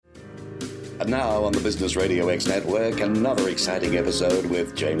And now on the Business Radio X Network, another exciting episode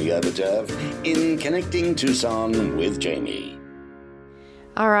with Jamie Overturf in Connecting Tucson with Jamie.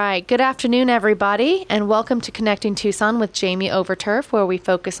 All right. Good afternoon, everybody, and welcome to Connecting Tucson with Jamie Overturf, where we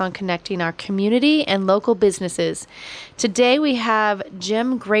focus on connecting our community and local businesses. Today we have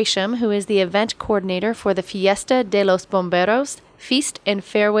Jim Grasham, who is the event coordinator for the Fiesta de los Bomberos Feast and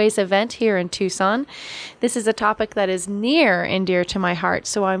Fairways event here in Tucson. This is a topic that is near and dear to my heart,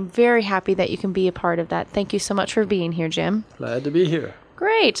 so I'm very happy that you can be a part of that. Thank you so much for being here, Jim. Glad to be here.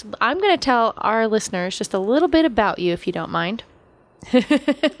 Great. I'm going to tell our listeners just a little bit about you, if you don't mind.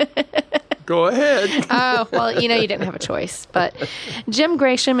 Go ahead. Oh, well, you didn't have a choice. But Jim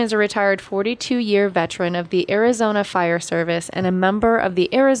Grasham is a retired 42-year veteran of the Arizona Fire Service and a member of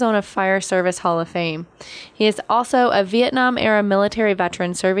the Arizona Fire Service Hall of Fame. He is also a Vietnam-era military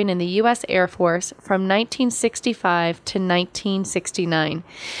veteran serving in the U.S. Air Force from 1965 to 1969.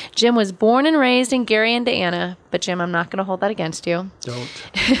 Jim was born and raised in Gary, Indiana, but Jim, I'm not going to hold that against you. Don't.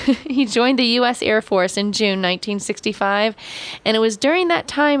 He joined the U.S. Air Force in June 1965, and it was during that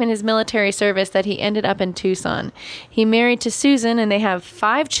time in his military service that he ended up in Tucson. He married to Susan, and they have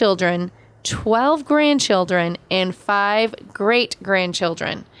 5 children, 12 grandchildren, and 5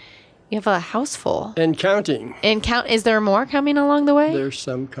 great-grandchildren. You have a house full. And counting. Is there more coming along the way? There's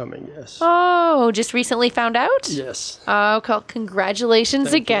some coming, yes. Oh, just recently found out? Yes. Oh, congratulations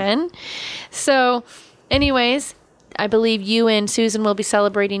Thank again. you. So, anyways, I believe you and Susan will be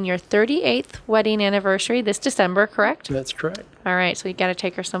celebrating your 38th wedding anniversary this December, correct? That's correct. All right, so you got to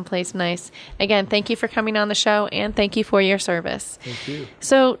take her someplace nice. Again, thank you for coming on the show, and thank you for your service. Thank you.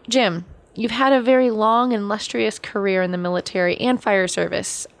 So, Jim, you've had a very long and illustrious career in the military and fire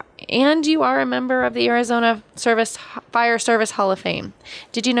service, and you are a member of the Arizona Fire Service Hall of Fame.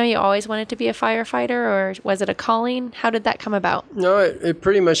 Did you know you always wanted to be a firefighter, or was it a calling? How did that come about? No, it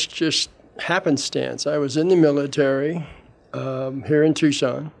pretty much just happenstance. I was in the military here in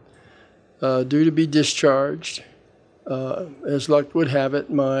Tucson, due to be discharged. As luck would have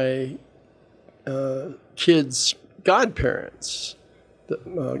it, my kids' godparents,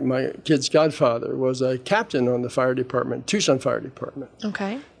 my kid's godfather was a captain on the fire department, Tucson Fire Department.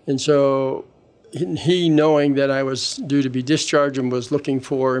 Okay. And so he, knowing that I was due to be discharged and was looking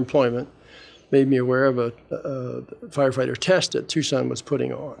for employment, made me aware of a firefighter test that Tucson was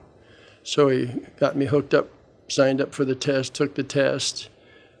putting on. So he got me hooked up, signed up for the test, took the test,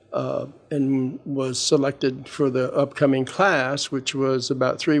 and was selected for the upcoming class, which was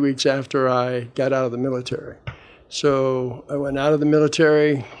about 3 weeks after I got out of the military. So I went out of the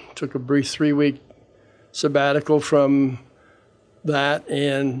military, took a brief 3-week sabbatical from that,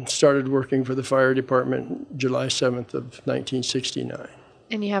 and started working for the fire department July 7th of 1969.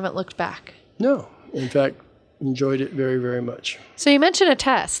 And you haven't looked back? No. In fact, enjoyed it very, very much. So you mentioned a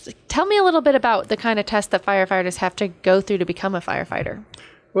test. Tell me a little bit about the kind of test that firefighters have to go through to become a firefighter.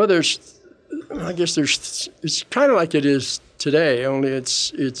 Well, it's kind of like it is today, only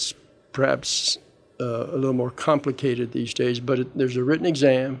it's perhaps a little more complicated these days, but there's a written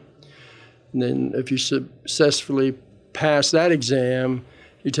exam, and then if you successfully pass that exam,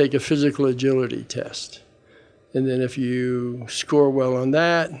 you take a physical agility test. And then if you score well on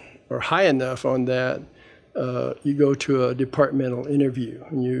that, or high enough on that, you go to a departmental interview,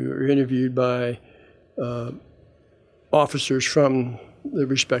 and you're interviewed by officers from the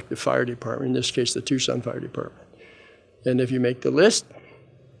respective fire department, in this case the Tucson Fire Department. And if you make the list,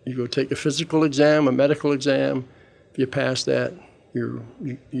 you go take a physical exam, a medical exam. If you pass that,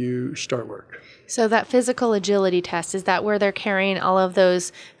 you start work. So that physical agility test, is that where they're carrying all of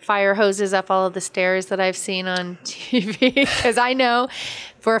those fire hoses up all of the stairs that I've seen on TV? Because I know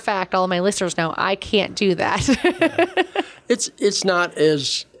for a fact, all of my listeners know, I can't do that. Yeah. It's not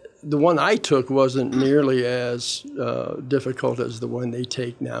as, the one I took wasn't nearly as difficult as the one they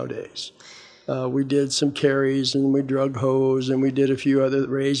take nowadays. We did some carries, and we drug hose, and we did a few other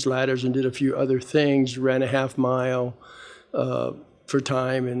raised ladders and did a few other things, ran a half mile for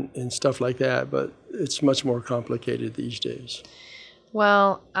time and stuff like that, but it's much more complicated these days.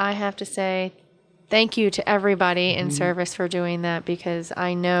 Well, I have to say thank you to everybody in service for doing that, because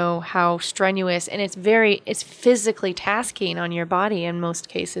I know how strenuous, and it's physically tasking on your body in most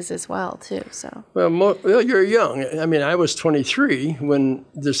cases as well, too. So. Well, you're young. I mean, I was 23 when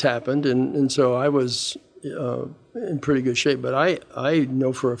this happened, and so I was in pretty good shape. But I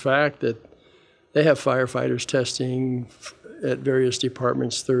know for a fact that they have firefighters testing at various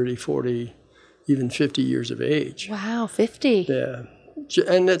departments 30, 40, even 50 years of age. Wow, 50. Yeah.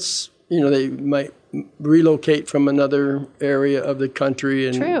 And that's, they might relocate from another area of the country,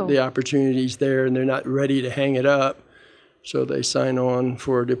 and True. The opportunity's there, and they're not ready to hang it up. So they sign on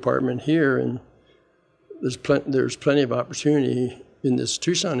for a department here, and there's plenty of opportunity in this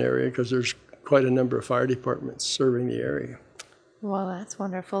Tucson area because there's quite a number of fire departments serving the area. Well, that's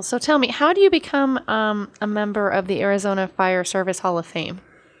wonderful. So tell me, how do you become a member of the Arizona Fire Service Hall of Fame?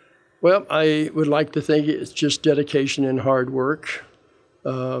 Well, I would like to think it's just dedication and hard work.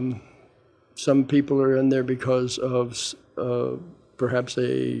 Some people are in there because of perhaps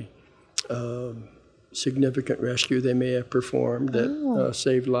a significant rescue they may have performed that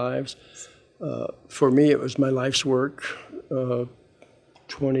saved lives. For me, it was my life's work,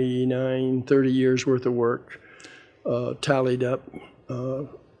 29, 30 years worth of work tallied up,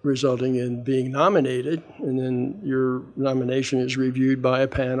 resulting in being nominated. And then your nomination is reviewed by a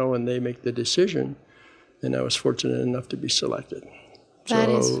panel, and they make the decision. And I was fortunate enough to be selected.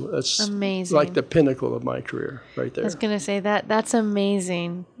 That's amazing. Like the pinnacle of my career right there. I was going to say that's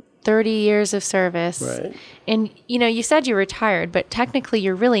amazing. 30 years of service. Right. And, you said you retired, but technically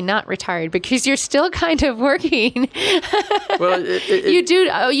you're really not retired because you're still kind of working. Well, you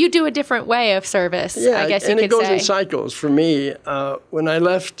do a different way of service, I guess you could say. And it goes in cycles. For me, when I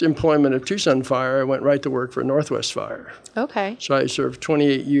left employment at Tucson Fire, I went right to work for Northwest Fire. Okay. So I served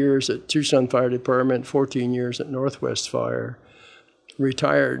 28 years at Tucson Fire Department, 14 years at Northwest Fire.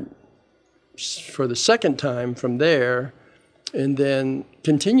 Retired for the second time from there, and then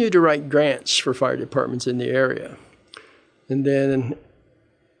continued to write grants for fire departments in the area. And then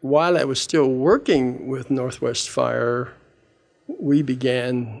while I was still working with Northwest Fire, we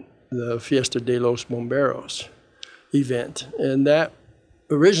began the Fiesta de los Bomberos event. And that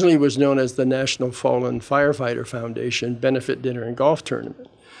originally was known as the National Fallen Firefighter Foundation Benefit Dinner and Golf Tournament.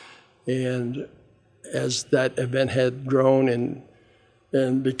 And as that event had grown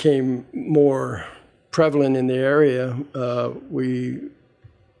and became more prevalent in the area, we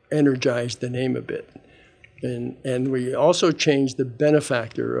energized the name a bit. And we also changed the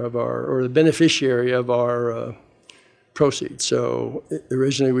benefactor or the beneficiary of our proceeds. So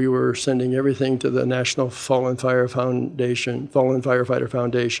originally we were sending everything to the National Fallen Firefighter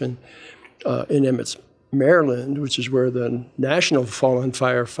Foundation in Emmett, Maryland, which is where the National Fallen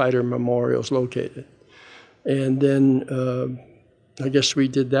Firefighter Memorial is located. And then I guess we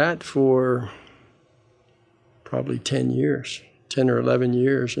did that for probably 10 or 11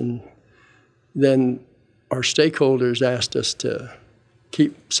 years. And then our stakeholders asked us to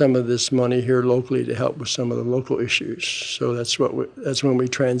keep some of this money here locally to help with some of the local issues. So that's when we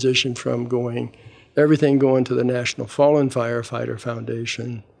transitioned from everything going to the National Fallen Firefighter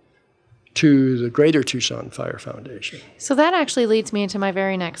Foundation to the Greater Tucson Fire Foundation. So that actually leads me into my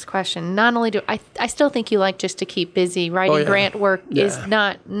very next question. Not only do I still think you like just to keep busy. Writing grant work is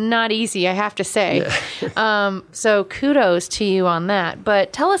not easy, I have to say. Yeah. So kudos to you on that.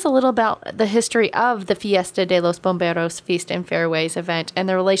 But tell us a little about the history of the Fiesta de los Bomberos Feast and Fairways event and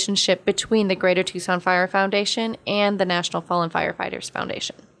the relationship between the Greater Tucson Fire Foundation and the National Fallen Firefighters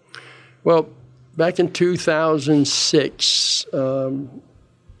Foundation. Well, back in 2006,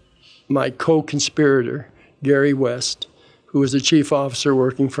 my co-conspirator, Gary West, who was the chief officer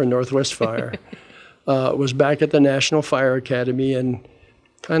working for Northwest Fire, was back at the National Fire Academy and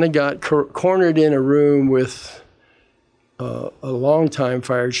kind of got cornered in a room with a longtime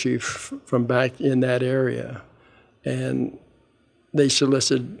fire chief from back in that area. And they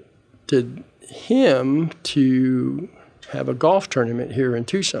solicited him to have a golf tournament here in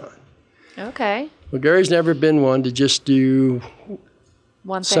Tucson. Okay. Well, Gary's never been one to just do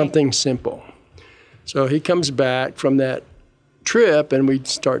something simple. So he comes back from that trip and we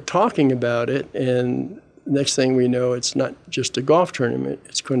start talking about it, and next thing we know, it's not just a golf tournament,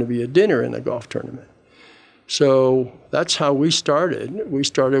 it's going to be a dinner and a golf tournament. So that's how we started. We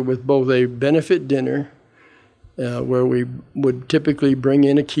started with both a benefit dinner where we would typically bring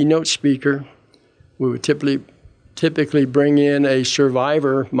in a keynote speaker. We would typically bring in a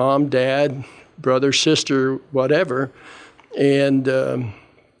survivor, mom, dad, brother, sister, whatever, and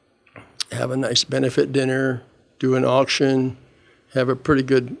have a nice benefit dinner, do an auction, have a pretty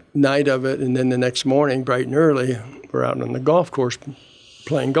good night of it, and then the next morning, bright and early, we're out on the golf course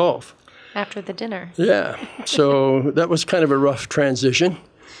playing golf. After the dinner. Yeah. So that was kind of a rough transition,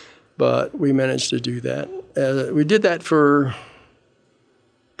 but we managed to do that. We did that for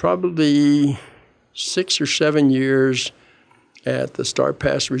probably 6 or 7 years at the Star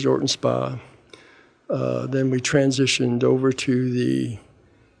Pass Resort and Spa. Then we transitioned over to the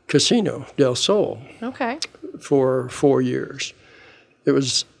Casino del Sol for 4 years. It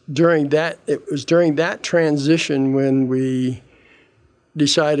was during that transition when we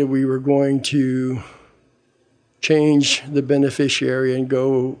decided we were going to change the beneficiary and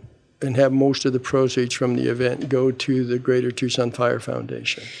go and have most of the proceeds from the event go to the Greater Tucson Fire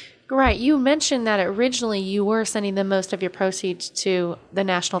Foundation. Right. You mentioned that originally you were sending the most of your proceeds to the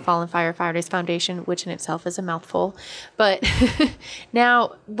National Fallen Firefighters Foundation, which in itself is a mouthful. But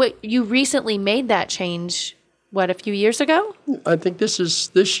now, you recently made that change, a few years ago? I think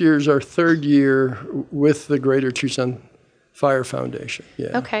this year's our third year with the Greater Tucson Fire Foundation.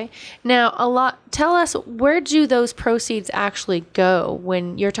 Yeah. Okay. Now, tell us, where do those proceeds actually go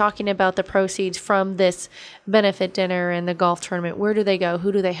when you're talking about the proceeds from this benefit dinner and the golf tournament? Where do they go?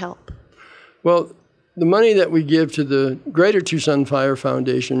 Who do they help? Well, the money that we give to the Greater Tucson Fire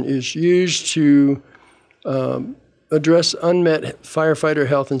Foundation is used to address unmet firefighter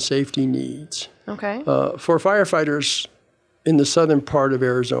health and safety needs. Okay. For firefighters in the southern part of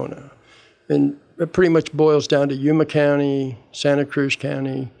Arizona. And it pretty much boils down to Yuma County, Santa Cruz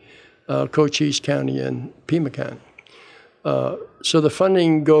County, Cochise County, and Pima County. So the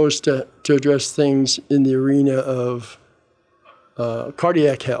funding goes to address things in the arena of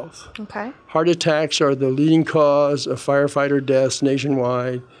cardiac health. Okay. Heart attacks are the leading cause of firefighter deaths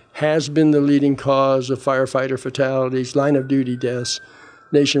nationwide, has been the leading cause of firefighter fatalities, line-of-duty deaths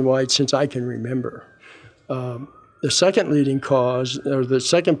nationwide since I can remember. The second leading cause, or the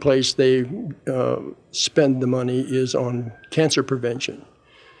second place they spend the money, is on cancer prevention.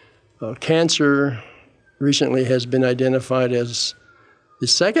 Cancer recently has been identified as the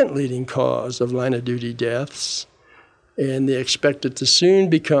second leading cause of line-of-duty deaths, and they expect it to soon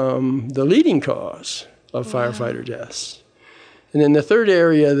become the leading cause of firefighter deaths. And then the third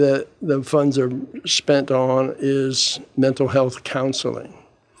area that the funds are spent on is mental health counseling.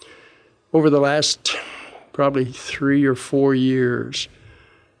 Over the last probably 3 or 4 years,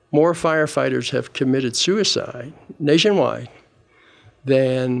 more firefighters have committed suicide nationwide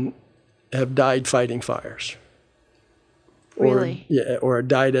than have died fighting fires. Really? Or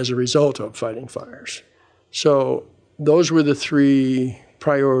died as a result of fighting fires. So those were the 3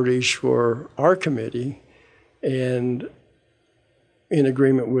 priorities for our committee, and in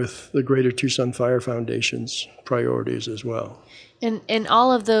agreement with the Greater Tucson Fire Foundation's priorities as well. And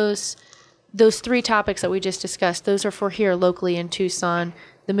all of those 3 topics that we just discussed, those are for here locally in Tucson,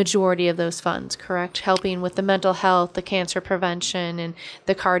 the majority of those funds, correct? Helping with the mental health, the cancer prevention, and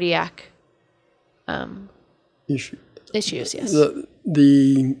the cardiac issues, yes.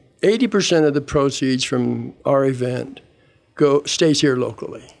 The 80% of the proceeds from our event stays here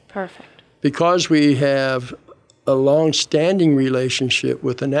locally. Perfect. Because we have a long-standing relationship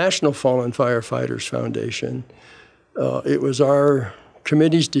with the National Fallen Firefighters Foundation, it was our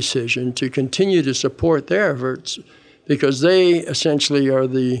committee's decision to continue to support their efforts, because they essentially are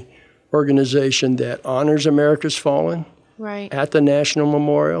the organization that honors America's fallen at the National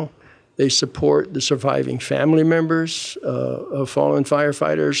Memorial. They support the surviving family members of fallen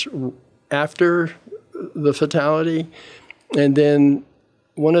firefighters after the fatality. And then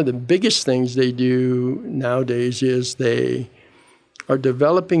one of the biggest things they do nowadays is they are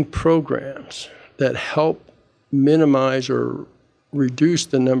developing programs that help minimize or reduce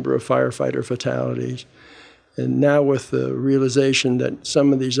the number of firefighter fatalities. And now with the realization that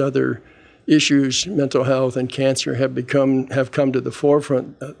some of these other issues, mental health and cancer, have come to the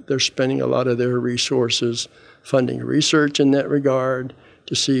forefront, they're spending a lot of their resources funding research in that regard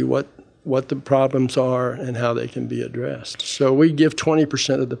to see what the problems are and how they can be addressed. So we give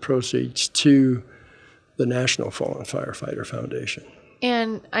 20% of the proceeds to the National Fallen Firefighter Foundation.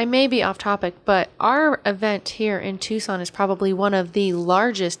 And I may be off topic, but our event here in Tucson is probably one of the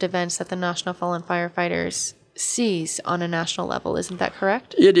largest events that the National Fallen Firefighters sees on a national level. Isn't that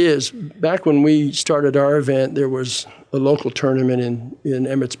correct? It is. Back when we started our event, there was a local tournament in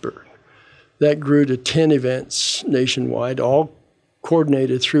Emmitsburg. That grew to 10 events nationwide, all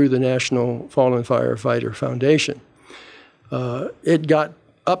coordinated through the National Fallen Firefighter Foundation. It got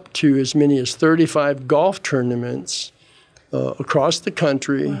up to as many as 35 golf tournaments across the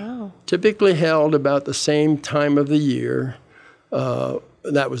country, typically held about the same time of the year.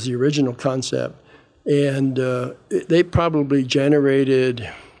 That was the original concept. And they probably generated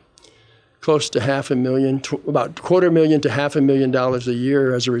close to $500,000, about $250,000 to $500,000 a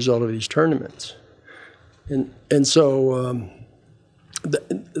year as a result of these tournaments. And so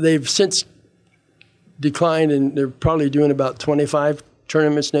they've since declined, and they're probably doing about 25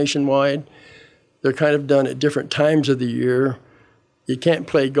 tournaments nationwide. They're kind of done at different times of the year. You can't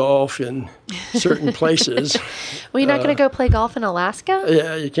play golf in certain places. Well, you're not going to go play golf in Alaska?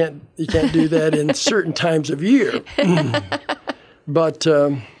 Yeah, you can't do that in certain times of year. But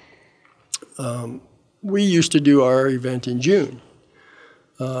we used to do our event in June.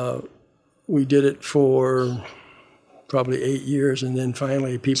 We did it for probably 8 years, and then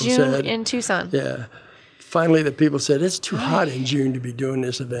finally people June said... in Tucson. Yeah. Finally, the people said, it's too hot in June to be doing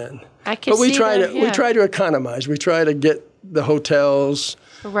this event. I can see that, we try to economize. We try to get the hotels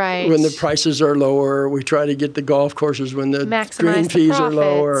right when the prices are lower. We try to get the golf courses when the green fees are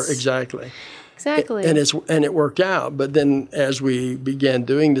lower. Exactly. And it worked out. But then as we began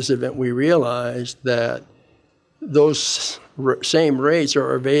doing this event, we realized that those same rates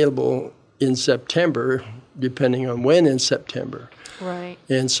are available in September, depending on when in September. Right.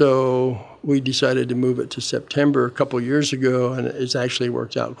 And so we decided to move it to September a couple years ago, and it's actually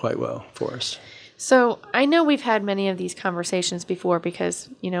worked out quite well for us. So I know we've had many of these conversations before because,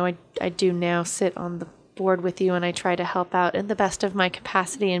 I do now sit on the board with you and I try to help out in the best of my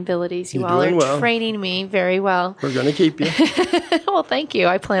capacity and abilities. You all are training me very well. We're going to keep you. Well, thank you.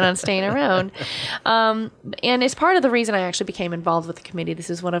 I plan on staying around. And it's part of the reason I actually became involved with the committee. This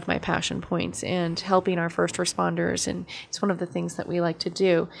is one of my passion points, and helping our first responders. And it's one of the things that we like to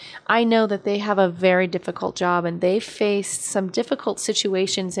do. I know that they have a very difficult job, and they face some difficult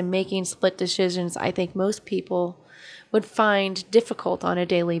situations in making split decisions I think most people would find difficult on a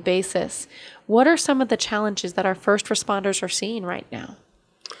daily basis. What are some of the challenges that our first responders are seeing right now?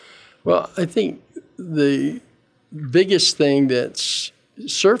 Well, I think the biggest thing that's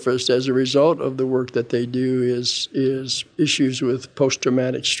surfaced as a result of the work that they do is issues with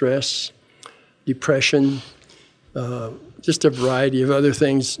post-traumatic stress, depression, just a variety of other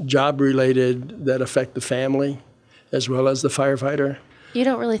things, job-related, that affect the family as well as the firefighter. You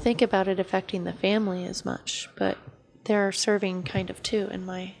don't really think about it affecting the family as much, but they're serving kind of too in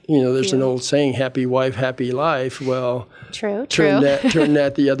my there's view. an old saying, happy wife, happy life. Well, true. Turn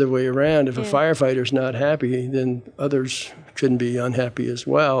that the other way around. If a firefighter's not happy, then others couldn't be unhappy as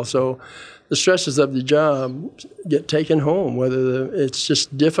well. So the stresses of the job get taken home, it's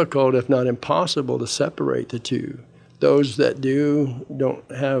just difficult, if not impossible, to separate the two. Those that do don't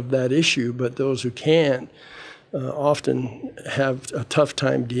have that issue, but those who can't often have a tough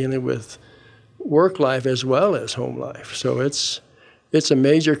time dealing with work life as well as home life. So it's a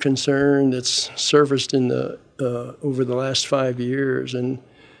major concern that's surfaced in over the last 5 years, and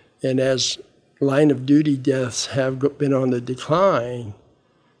as line of duty deaths have been on the decline,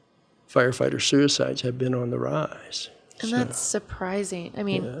 firefighter suicides have been on the rise. And that's surprising. I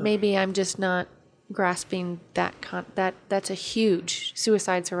mean, maybe I'm just not grasping that's a huge.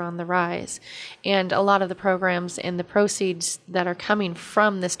 Suicides are on the rise, and a lot of the programs and the proceeds that are coming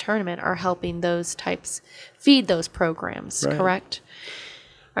from this tournament are helping those types feed those programs. Right. Correct?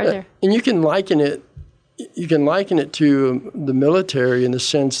 Are there? And you can liken it to the military in the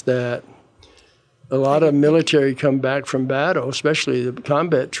sense that a lot of military come back from battle, especially the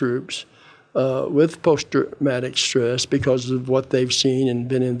combat troops, with post-traumatic stress because of what they've seen and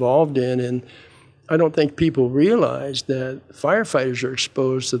been involved in. And I don't think people realize that firefighters are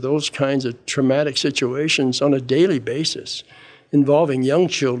exposed to those kinds of traumatic situations on a daily basis, involving young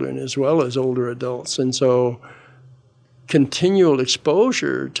children as well as older adults. And so continual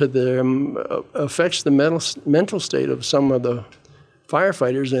exposure to them affects the mental state of some of the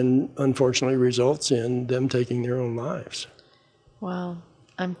firefighters, and unfortunately results in them taking their own lives. Wow.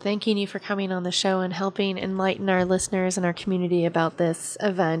 I'm thanking you for coming on the show and helping enlighten our listeners and our community about this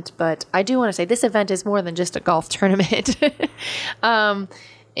event. But I do want to say this event is more than just a golf tournament or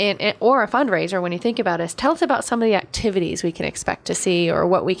a fundraiser when you think about it. Tell us about some of the activities we can expect to see or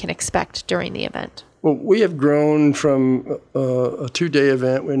what we can expect during the event. Well, we have grown from a 2-day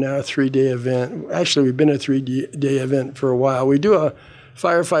event. We're now a 3-day event. Actually, we've been a 3-day event for a while. We do a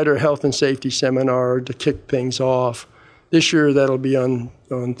firefighter health and safety seminar to kick things off. This year, that'll be on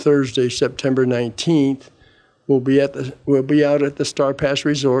Thursday, September 19th. We'll be out at the Star Pass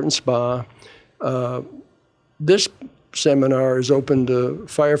Resort and Spa. This seminar is open to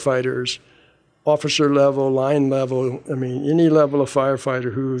firefighters, officer level, line level. I mean, any level of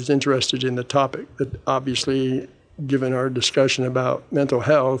firefighter who's interested in the topic. But obviously, given our discussion about mental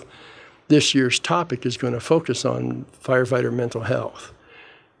health, this year's topic is going to focus on firefighter mental health.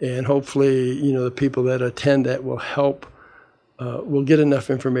 And hopefully, the people that attend that will help. Will get enough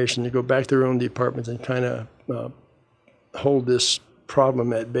information to go back to their own departments and kind of hold this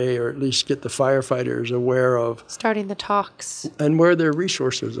problem at bay, or at least get the firefighters aware of starting the talks and where their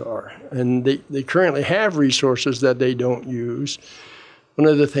resources are. And they currently have resources that they don't use. One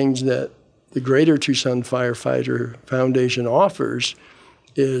of the things that the Greater Tucson Firefighter Foundation offers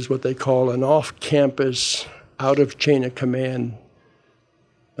is what they call an off-campus, out-of-chain-of-command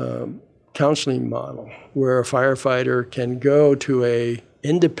counseling model, where a firefighter can go to a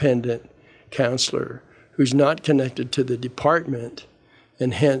independent counselor who's not connected to the department,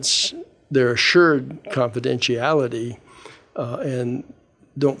 and hence they're assured confidentiality, and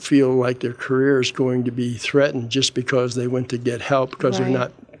don't feel like their career is going to be threatened just because they went to get help because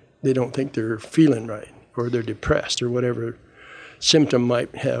they don't think they're feeling right or they're depressed or whatever symptom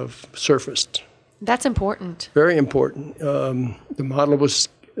might have surfaced. That's important. Very important. The model was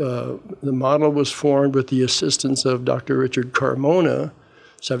formed with the assistance of Dr. Richard Carmona,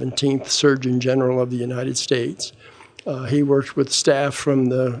 17th Surgeon General of the United States. He worked with staff from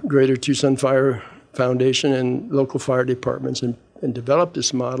the Greater Tucson Fire Foundation and local fire departments and developed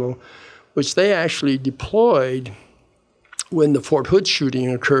this model, which they actually deployed when the Fort Hood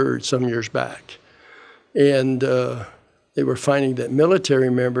shooting occurred some years back. And they were finding that military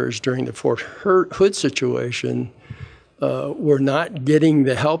members during the Fort Hood situation were not getting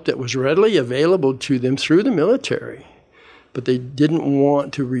the help that was readily available to them through the military. But they didn't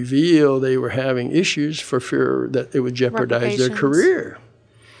want to reveal they were having issues for fear that it would jeopardize their career.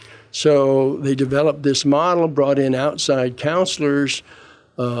 So they developed this model, brought in outside counselors,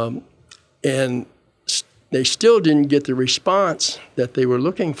 and they still didn't get the response that they were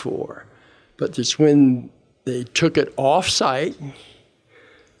looking for. But it's when they took it off-site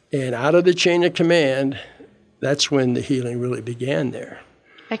and out of the chain of command, that's when the healing really began there.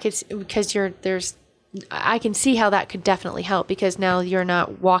 I can see how that could definitely help, because now you're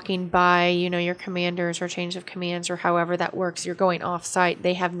not walking by, your commanders or change of commands or however that works. You're going off site.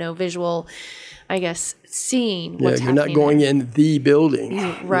 They have no visual, seeing what's happening. You're not going in the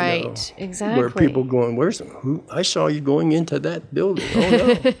building. Right, exactly. Where people going, I saw you going into that building. Oh,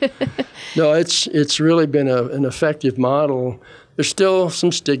 no. No, it's really been an effective model. There's still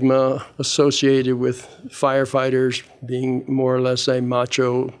some stigma associated with firefighters being more or less a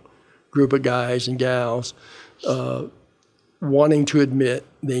macho group of guys and gals wanting to admit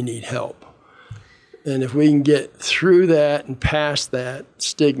they need help. And if we can get through that and past that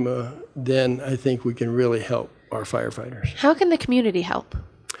stigma, then I think we can really help our firefighters. How can the community help?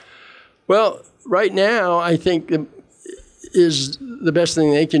 Well, right now, I think the best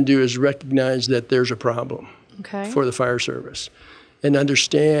thing they can do is recognize that there's a problem for the fire service and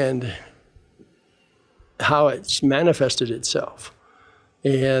understand how it's manifested itself.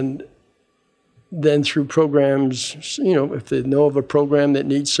 And then through programs, if they know of a program that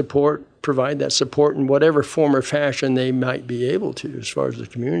needs support, provide that support in whatever form or fashion they might be able to as far as the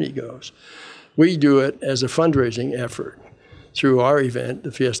community goes. We do it as a fundraising effort through our event,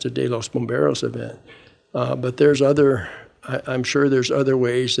 the Fiesta de los Bomberos event. But I'm sure there's other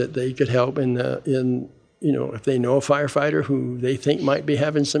ways that they could help if they know a firefighter who they think might be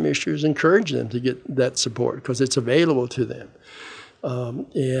having some issues, encourage them to get that support because it's available to them.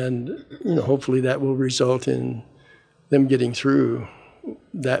 Hopefully that will result in them getting through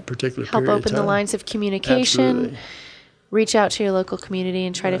that particular period of time. Help open the lines of communication. Absolutely. Reach out to your local community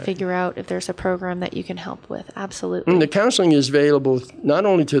and try to figure out if there's a program that you can help with. Absolutely. And the counseling is available not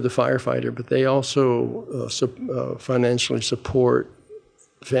only to the firefighter, but they also financially support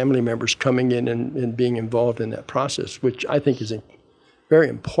family members coming in and being involved in that process, which I think is very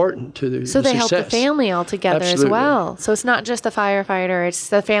important to the So they success. help the family all together as well. So it's not just the firefighter. It's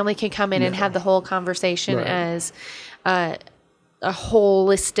the family can come in and have the whole conversation as a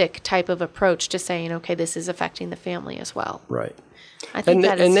holistic type of approach to saying, okay, this is affecting the family as well. Right. I think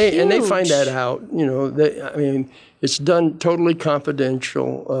and they find that out. It's done totally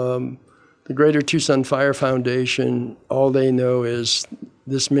confidential. The Greater Tucson Fire Foundation, all they know is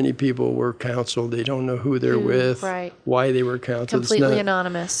this many people were counseled. They don't know who they're with, why they were counseled. Completely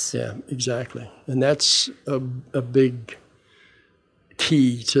anonymous. Yeah, exactly. And that's a big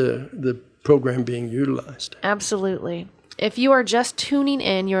key to the program being utilized. Absolutely. If you are just tuning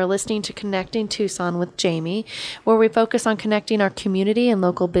in, you're listening to Connecting Tucson with Jamie, where we focus on connecting our community and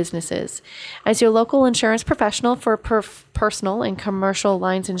local businesses. As your local insurance professional for personal and commercial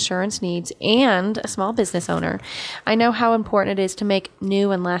lines insurance needs and a small business owner, I know how important it is to make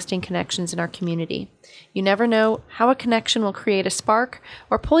new and lasting connections in our community. You never know how a connection will create a spark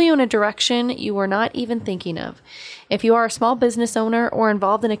or pull you in a direction you were not even thinking of. If you are a small business owner or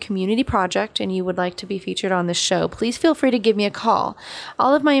involved in a community project and you would like to be featured on this show, please feel free to give me a call.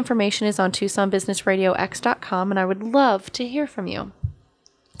 All of my information is on TucsonBusinessRadioX.com, and I would love to hear from you.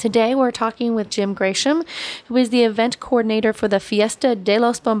 Today, we're talking with Jim Grasham, who is the event coordinator for the Fiesta de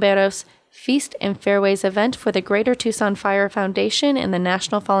los Bomberos Feast and Fairways event for the Greater Tucson Fire Foundation and the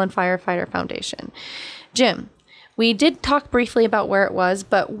National Fallen Firefighter Foundation. Jim, we did talk briefly about where it was,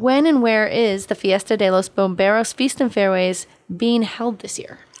 but when and where is the Fiesta de los Bomberos Feast and Fairways being held this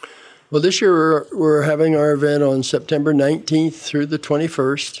year? Well, this year we're having our event on September 19th through the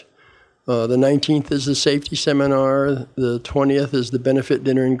 21st. The 19th is the safety seminar. The 20th is the benefit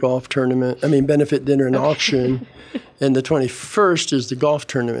dinner and golf tournament. Benefit dinner and auction. And the 21st is the golf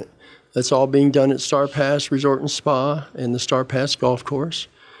tournament. That's all being done at Star Pass Resort and Spa and the Star Pass Golf Course.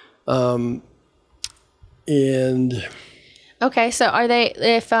 Okay, so are they,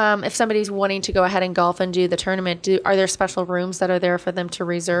 if somebody's wanting to go ahead and golf and do the tournament, are there special rooms that are there for them to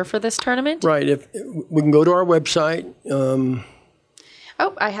reserve for this tournament? Right. If we can go to our website.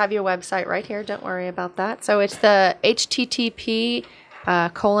 I have your website right here. Don't worry about that. So it's the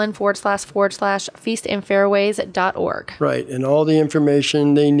http://feastandfairways.org. Right, and all the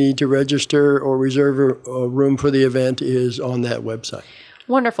information they need to register or reserve a room for the event is on that website.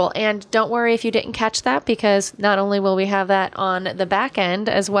 Wonderful. And don't worry if you didn't catch that, because not only will we have that on the back end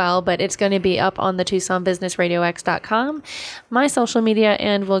as well, but it's going to be up on the TucsonBusinessRadioX.com, my social media,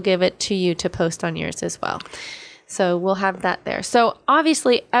 and we'll give it to you to post on yours as well. So we'll have that there. So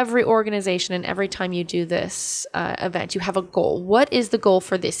obviously every organization and every time you do this event, you have a goal. What is the goal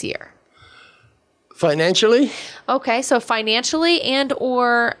for this year? Financially? Okay, so financially and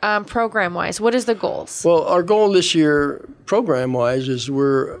or program-wise, what is the goals? Well, our goal this year, program-wise, is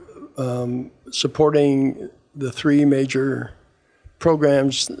we're supporting the three major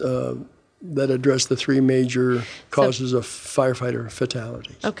programs that address the three major causes of firefighter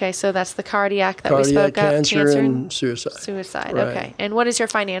fatalities. Okay, so that's the cardiac that we spoke of, cancer and suicide. Suicide, Right. okay. And what is your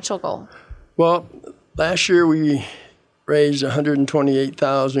financial goal? Well, last year we raised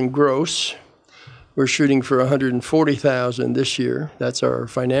 $128,000 gross. We're shooting for $140,000 this year. That's our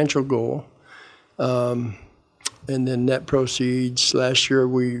financial goal. And then net proceeds, last year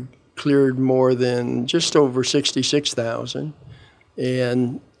we cleared more than just over $66,000.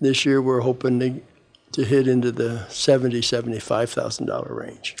 And this year we're hoping to hit into the $75,000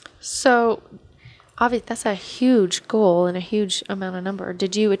 range. So obviously that's a huge goal and a huge amount of number.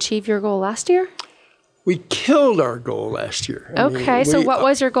 Did you achieve your goal last year? We killed our goal last year. So what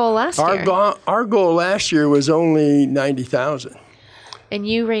was your goal last year? Our goal last year was only $90,000. And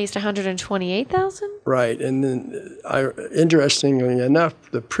you raised $128,000? Right, and then interestingly enough,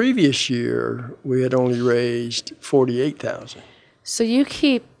 the previous year we had only raised $48,000. So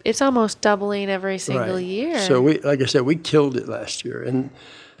it's almost doubling every single year. So like I said, we killed it last year,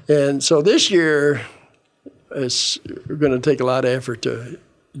 and so this year we're going to take a lot of effort to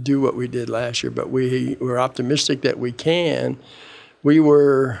do what we did last year, but we're optimistic that we can. We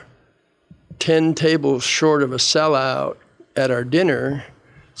were 10 tables short of a sellout at our dinner,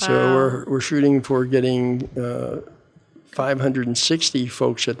 so we're shooting for getting 560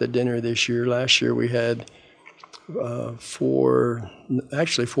 folks at the dinner this year. Last year we had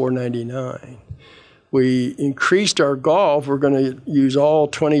 499. We increased our golf. We're going to use all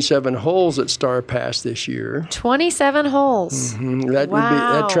 27 holes at Star Pass this year. 27 holes. Mm-hmm.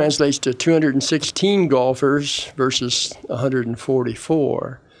 That translates to 216 golfers versus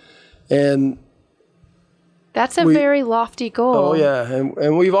 144. And that's a very lofty goal. Oh, yeah.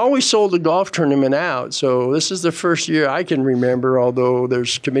 And we've always sold the golf tournament out. So this is the first year I can remember, although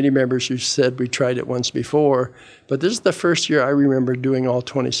there's committee members who said we tried it once before. But this is the first year I remember doing all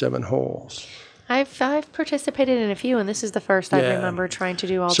 27 holes. I've participated in a few, and this is the first I remember trying to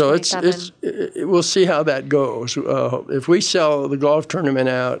do all 27. So we'll see how that goes. If we sell the golf tournament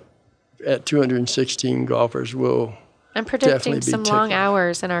out at 216 golfers, we'll I'm predicting some long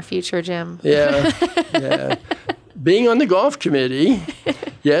hours in our future, Jim. Yeah, yeah. Being on the golf committee,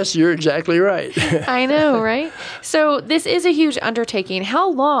 yes, you're exactly right. I know, right? So this is a huge undertaking. How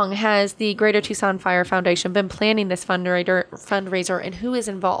long has the Greater Tucson Fire Foundation been planning this fundraiser, and who is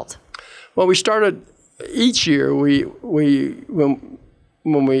involved? Well, we started each year. When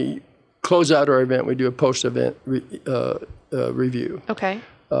we close out our event, we do a post-event review. Okay.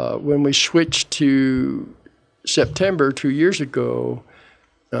 When we switched to September 2 years ago,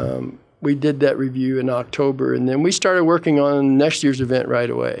 we did that review in October, and then we started working on next year's event right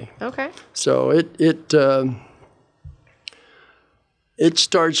away. Okay. So it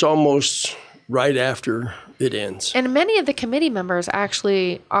starts almost right after it ends. And many of the committee members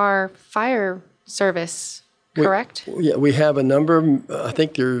actually are fire service, correct? We have a number. I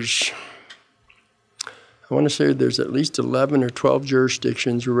think I want to say there's at least 11 or 12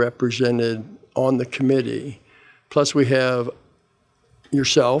 jurisdictions represented on the committee. Plus we have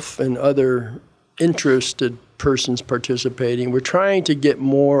yourself and other interested persons participating. We're trying to get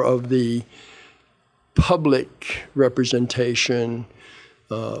more of the public representation,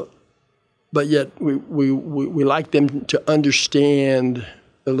 but yet we like them to understand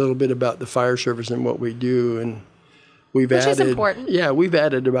a little bit about the fire service and what we do. And Which is important. Yeah, we've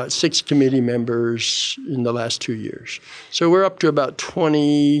added about 6 committee members in the last 2 years. So we're up to about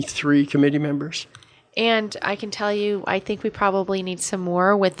 23 committee members. And I can tell you, I think we probably need some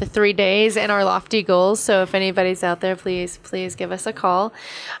more with the 3 days and our lofty goals. So if anybody's out there, please give us a call.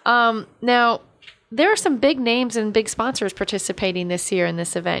 Now, there are some big names and big sponsors participating this year in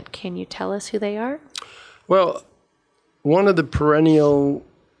this event. Can you tell us who they are? Well, one of the perennial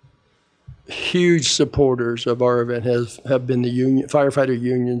huge supporters of our event have been the firefighter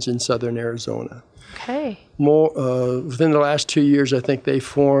unions in Southern Arizona. Okay. Within the last 2 years, I think they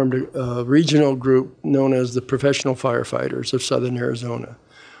formed a regional group known as the Professional Firefighters of Southern Arizona.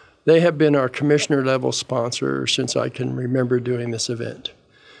 They have been our commissioner level sponsor since I can remember doing this event.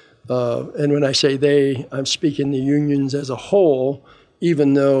 And when I say they, I'm speaking the unions as a whole,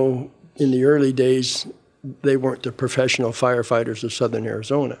 even though in the early days they weren't the Professional Firefighters of Southern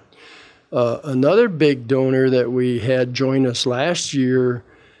Arizona. Another big donor that we had join us last year,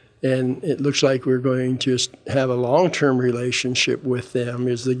 and it looks like we're going to have a long-term relationship with them,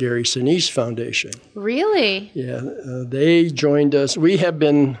 is the Gary Sinise Foundation. Really? Yeah, they joined us. We have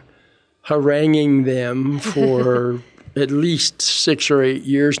been haranguing them for at least 6 or 8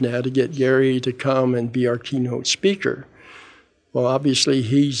 years now to get Gary to come and be our keynote speaker. Well, obviously,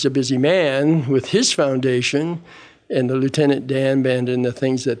 he's a busy man with his foundation and the Lieutenant Dan Band and the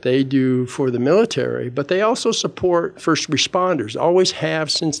things that they do for the military, but they also support first responders, always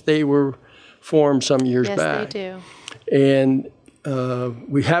have since they were formed some years back. Yes, they do. And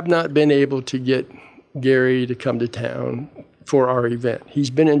we have not been able to get Gary to come to town for our event. He's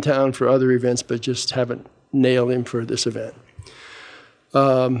been in town for other events, but just haven't nailed him for this event.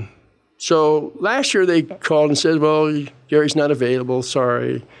 So last year they called and said, well, Gary's not available,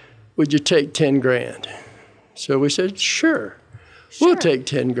 sorry. Would you take 10 grand? So we said, sure, we'll take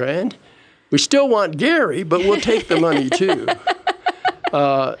 10 grand. We still want Gary, but we'll take the money too.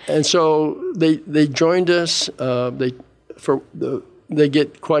 And so they joined us. They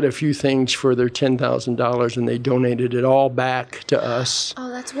get quite a few things for their $10,000, and they donated it all back to us. Oh,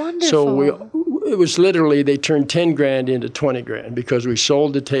 that's wonderful. So it was literally, they turned 10 grand into 20 grand because we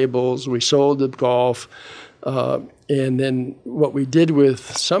sold the tables, we sold the golf, and then what we did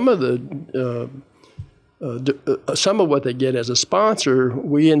with some of what they get as a sponsor,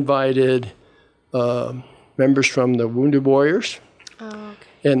 we invited members from the Wounded Warriors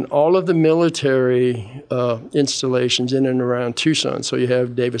and all of the military installations in and around Tucson. So you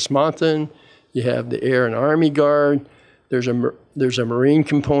have Davis-Monthan, you have the Air and Army Guard, there's a Marine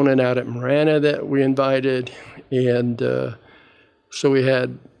component out at Marana that we invited, and so we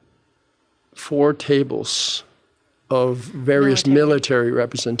had 4 tables of various military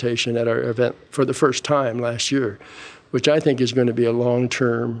representation at our event for the first time last year, which I think is going to be a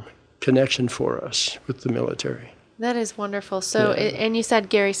long-term connection for us with the military. That is wonderful. So, and you said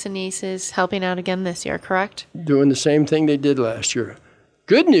Gary Sinise is helping out again this year, correct? Doing the same thing they did last year.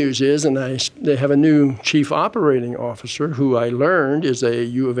 Good news is, they have a new chief operating officer who I learned is a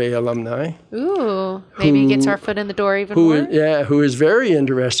U of A alumni. Ooh, maybe gets our foot in the door even more? Who is very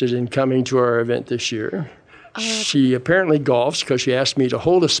interested in coming to our event this year. She apparently golfs because she asked me to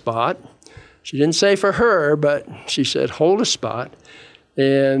hold a spot. She didn't say for her, but she said hold a spot.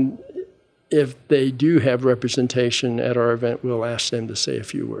 And if they do have representation at our event, we'll ask them to say a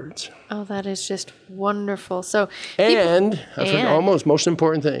few words. Oh, that is just wonderful. So, almost most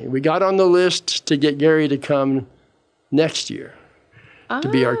important thing, we got on the list to get Gary to come next year to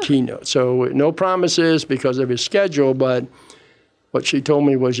be our keynote. So no promises because of his schedule, but what she told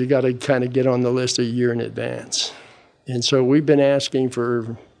me was you got to kind of get on the list a year in advance. And so we've been asking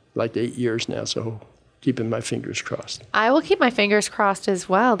for like 8 years now, so keeping my fingers crossed. I will keep my fingers crossed as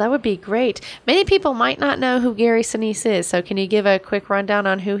well. That would be great. Many people might not know who Gary Sinise is, so can you give a quick rundown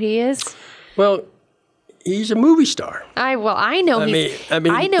on who he is? Well, he's a movie star. I know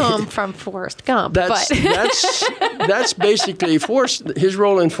him from Forrest Gump. That's basically his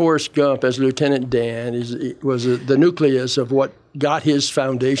role in Forrest Gump as Lieutenant Dan was the nucleus of what got his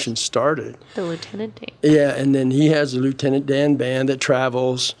foundation started. The Lieutenant Dan. Yeah, and then he has a Lieutenant Dan Band that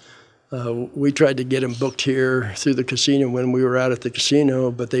travels. We tried to get him booked here through the casino when we were out at the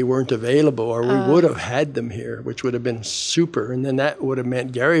casino, but they weren't available, or we would have had them here, which would have been super. And then that would have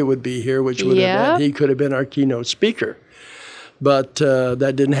meant Gary would be here, which would have meant he could have been our keynote speaker. But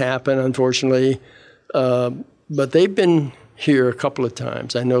that didn't happen, unfortunately. But they've been here a couple of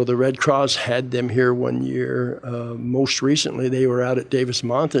times. I know the Red Cross had them here one year. Most recently, they were out at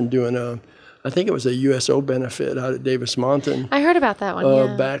Davis-Monthan doing I think it was a USO benefit out at Davis-Monthan. I heard about that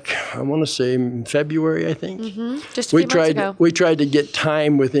one, back, I want to say in February, I think. Mm-hmm. Just a few months ago. We tried to get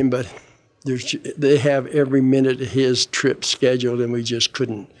time with him, but they have every minute of his trip scheduled, and we just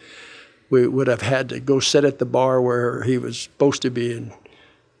couldn't. We would have had to go sit at the bar where he was supposed to be and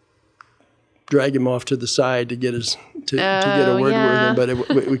drag him off to the side to get to get a word with him,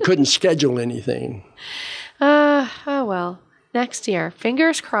 but we couldn't schedule anything. Oh well. Next year.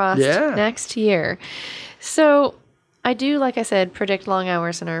 Fingers crossed. Yeah. Next year. So I do, like I said, predict long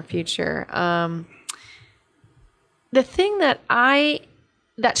hours in our future. The thing that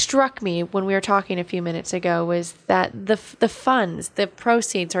struck me when we were talking a few minutes ago was that the funds, the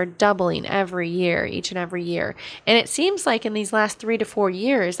proceeds are doubling every year, each and every year. And it seems like in these last 3 to 4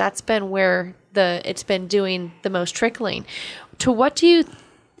 years, that's been where it's been doing the most trickling. To what do you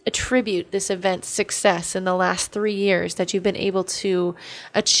attribute this event's success in the last 3 years, that you've been able to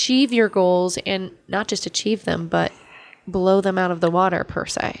achieve your goals, and not just achieve them, but blow them out of the water, per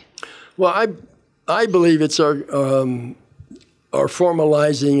se? Well, I believe it's our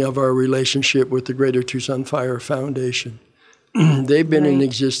formalizing of our relationship with the Greater Tucson Fire Foundation. They've been in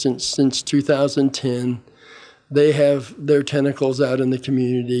existence since 2010. They have their tentacles out in the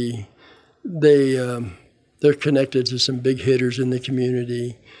community. They're connected to some big hitters in the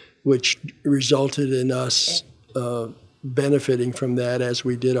community, which resulted in us benefiting from that as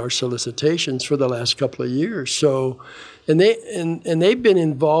we did our solicitations for the last couple of years. So, and they've been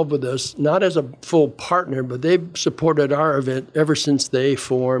involved with us, not as a full partner, but they've supported our event ever since they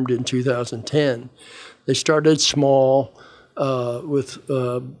formed in 2010. They started small with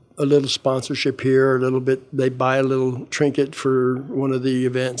a little sponsorship here, a little bit. They buy a little trinket for one of the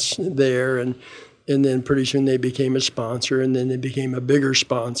events there, and then pretty soon they became a sponsor, and then they became a bigger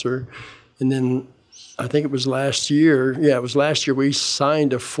sponsor. And then I think it was last year, we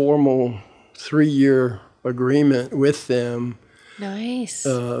signed a formal 3-year agreement with them. Nice.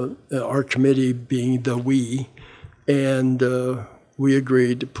 Our committee being the we, and we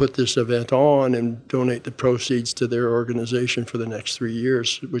agreed to put this event on and donate the proceeds to their organization for the next 3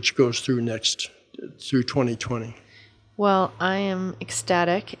 years, which goes through 2020. Well, I am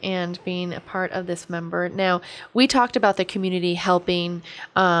ecstatic and being a part of this member. Now, we talked about the community helping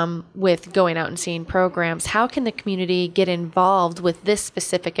with going out and seeing programs. How can the community get involved with this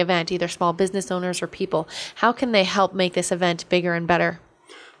specific event, either small business owners or people? How can they help make this event bigger and better?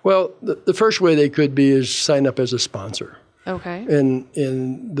 Well, the first way they could be is sign up as a sponsor. Okay. And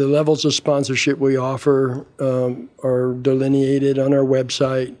the levels of sponsorship we offer are delineated on our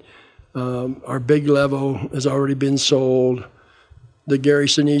website. Our big level has already been sold. The Gary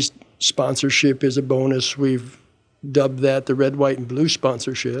Sinise sponsorship is a bonus. We've dubbed that the red, white, and blue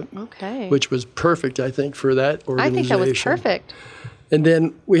sponsorship, which was perfect, I think, for that organization. I think that was perfect. And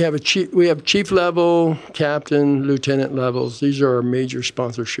then we have chief level, captain, lieutenant levels. These are our major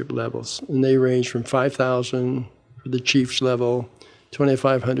sponsorship levels, and they range from $5,000 for the chief's level,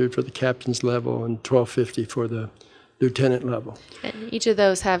 $2,500 for the captain's level, and $1,250 for the lieutenant level. And each of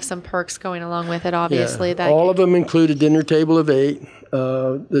those have some perks going along with it, obviously. Yeah. All of them include a dinner table of 8.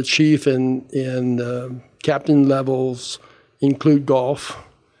 The chief and captain levels include golf.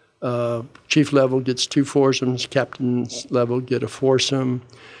 Chief level gets 2 foursomes. Captain's level get a foursome.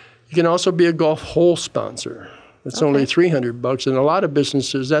 You can also be a golf hole sponsor. That's only $300, and a lot of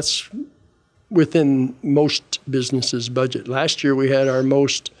businesses, that's within most businesses' budget. Last year we had our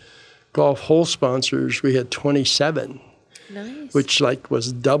most golf hole sponsors. We had 27, which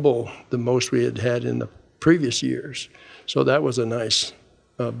was double the most we had in the previous years. So that was a nice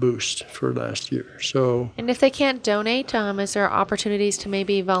boost for last year. And if they can't donate, is there opportunities to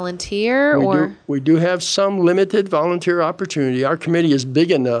maybe volunteer? We do have some limited volunteer opportunity. Our committee is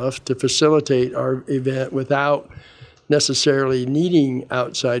big enough to facilitate our event without necessarily needing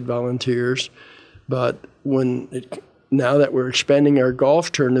outside volunteers, but now that we're expanding our golf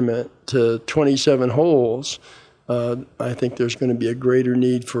tournament to 27 holes, I think there's going to be a greater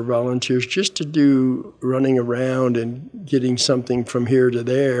need for volunteers just to do running around and getting something from here to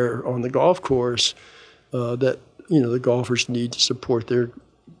there on the golf course that the golfers need to support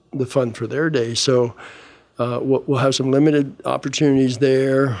the fun for their day. So we'll have some limited opportunities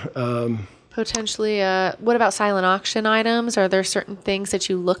there. Potentially, what about silent auction items? Are there certain things that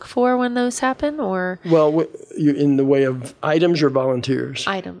you look for when those happen, or? Well, in the way of items or volunteers?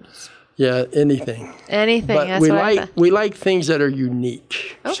 Items. Yeah, anything. Anything. But we like things that are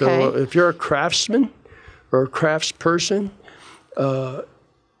unique. Okay. So if you're a craftsman or a craftsperson,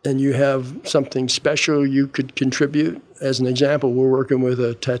 and you have something special you could contribute. As an example, we're working with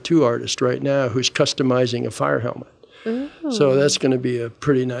a tattoo artist right now who's customizing a fire helmet. Ooh. So that's going to be a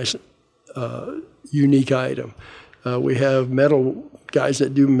pretty nice unique item. We have metal guys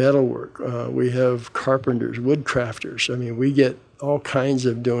that do metal work. We have carpenters, wood crafters. I mean, we get all kinds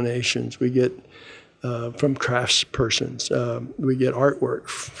of donations. We get from craftspersons. We get artwork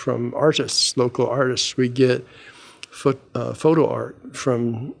from artists, local artists. We get photo art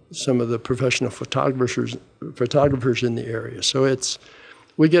from some of the professional photographers in the area. So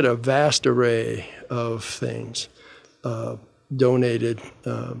we get a vast array of things donated.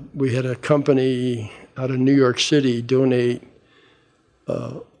 We had a company out of New York City donate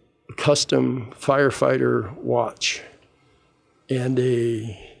a custom firefighter watch and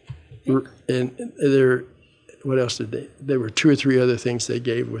what else did they? There were 2 or 3 other things they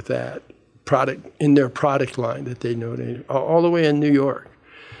gave with that product in their product line that they donated all the way in New York.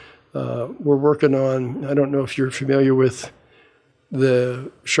 We're working on. I don't know if you're familiar with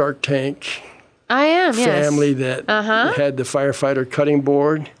the Shark Tank. I am. Family yes. that had the firefighter cutting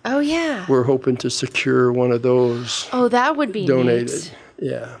board. Oh yeah. We're hoping to secure one of those. Oh, that would be donated. Neat.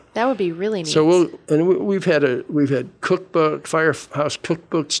 Yeah. That would be really neat. So we've had cookbook, firehouse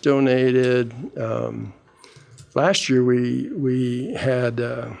cookbooks donated. Last year we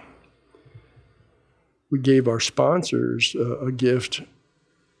gave our sponsors a gift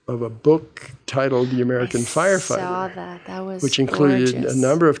of a book titled The American Firefighter. I saw that. That was which included gorgeous. A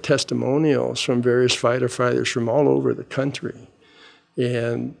number of testimonials from various firefighters from all over the country.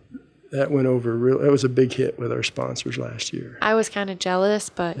 And that went over that was a big hit with our sponsors last year. I was kind of jealous,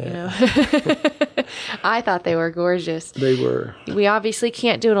 but I thought they were gorgeous. They were. We obviously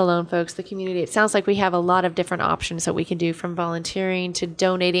can't do it alone, folks. The community. It sounds like we have a lot of different options that we can do, from volunteering to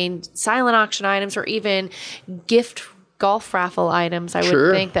donating silent auction items or even gift golf raffle items. I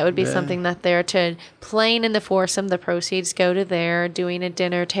would think that would be something that they're to playing in the foursome. The proceeds go to there, doing a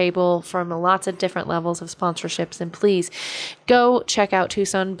dinner table from lots of different levels of sponsorships. And please go check out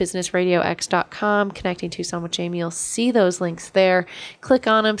TucsonBusinessRadioX.com, Connecting Tucson with Jamie. You'll see those links there. Click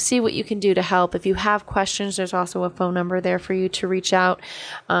on them, see what you can do to help. If you have questions, there's also a phone number there for you to reach out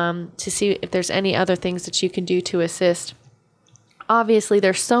to see if there's any other things that you can do to assist. Obviously,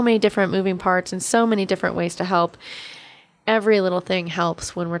 there's so many different moving parts and so many different ways to help. Every little thing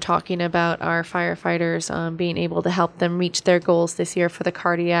helps when we're talking about our firefighters being able to help them reach their goals this year for the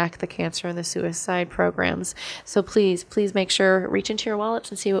cardiac, the cancer, and the suicide programs. So please make sure, reach into your wallets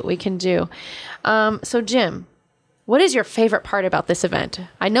and see what we can do. So Jim, what is your favorite part about this event?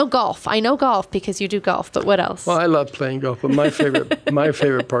 I know golf because you do golf, but what else? Well, I love playing golf, but my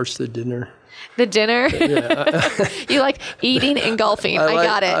favorite part's the dinner. The dinner? Yeah. You like eating and golfing. I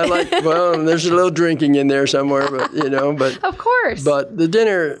got it. Well, there's a little drinking in there somewhere, but of course. But the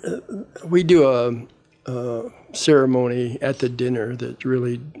dinner, we do a ceremony at the dinner that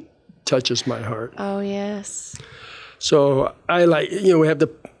really touches my heart. Oh, yes. So I we have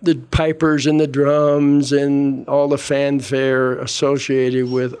the pipers and the drums and all the fanfare associated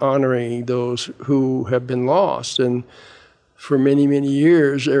with honoring those who have been lost. And for many, many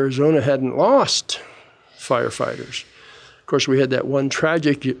years, Arizona hadn't lost firefighters. Of course, we had that one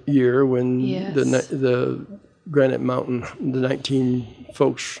tragic year when the Granite Mountain, the 19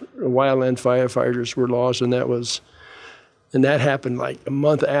 folks, wildland firefighters were lost, and that happened like a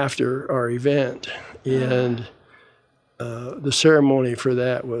month after our event. And the ceremony for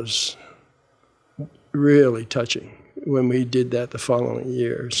that was really touching when we did that the following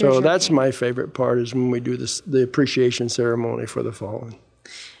year. So that's my favorite part, is when we do the appreciation ceremony for the fallen.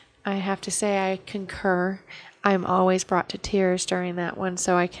 I have to say I concur. I'm always brought to tears during that one,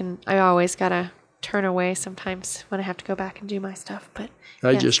 so I always gotta turn away sometimes when I have to go back and do my stuff. But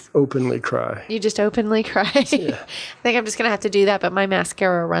I just openly cry. You just openly cry? Yeah. I think I'm just gonna have to do that, but my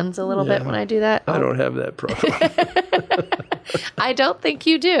mascara runs a little bit when I do that. I don't have that problem. I don't think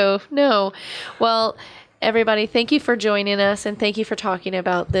you do. No. Well, everybody, thank you for joining us, and thank you for talking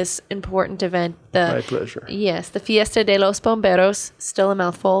about this important event. My pleasure. Yes, the Fiesta de los Bomberos, still a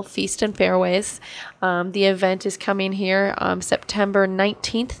mouthful, Feast and Fairways. The event is coming here September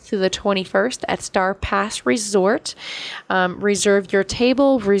 19th through the 21st at Star Pass Resort. Reserve your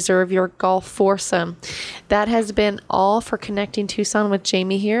table, reserve your golf foursome. That has been all for Connecting Tucson with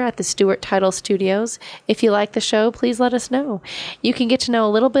Jamie here at the Stewart Title Studios. If you like the show, please let us know. You can get to know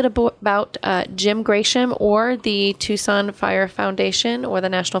a little bit about Jim Grasham or the Tucson Fire Foundation or the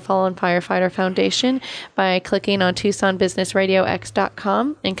National Fallen Firefighter Foundation by clicking on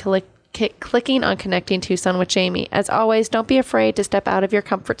TucsonBusinessRadioX.com and clicking on Connecting Tucson with Jamie. As always, don't be afraid to step out of your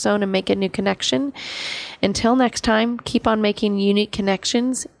comfort zone and make a new connection. Until next time, keep on making unique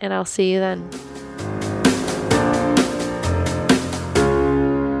connections, and I'll see you then.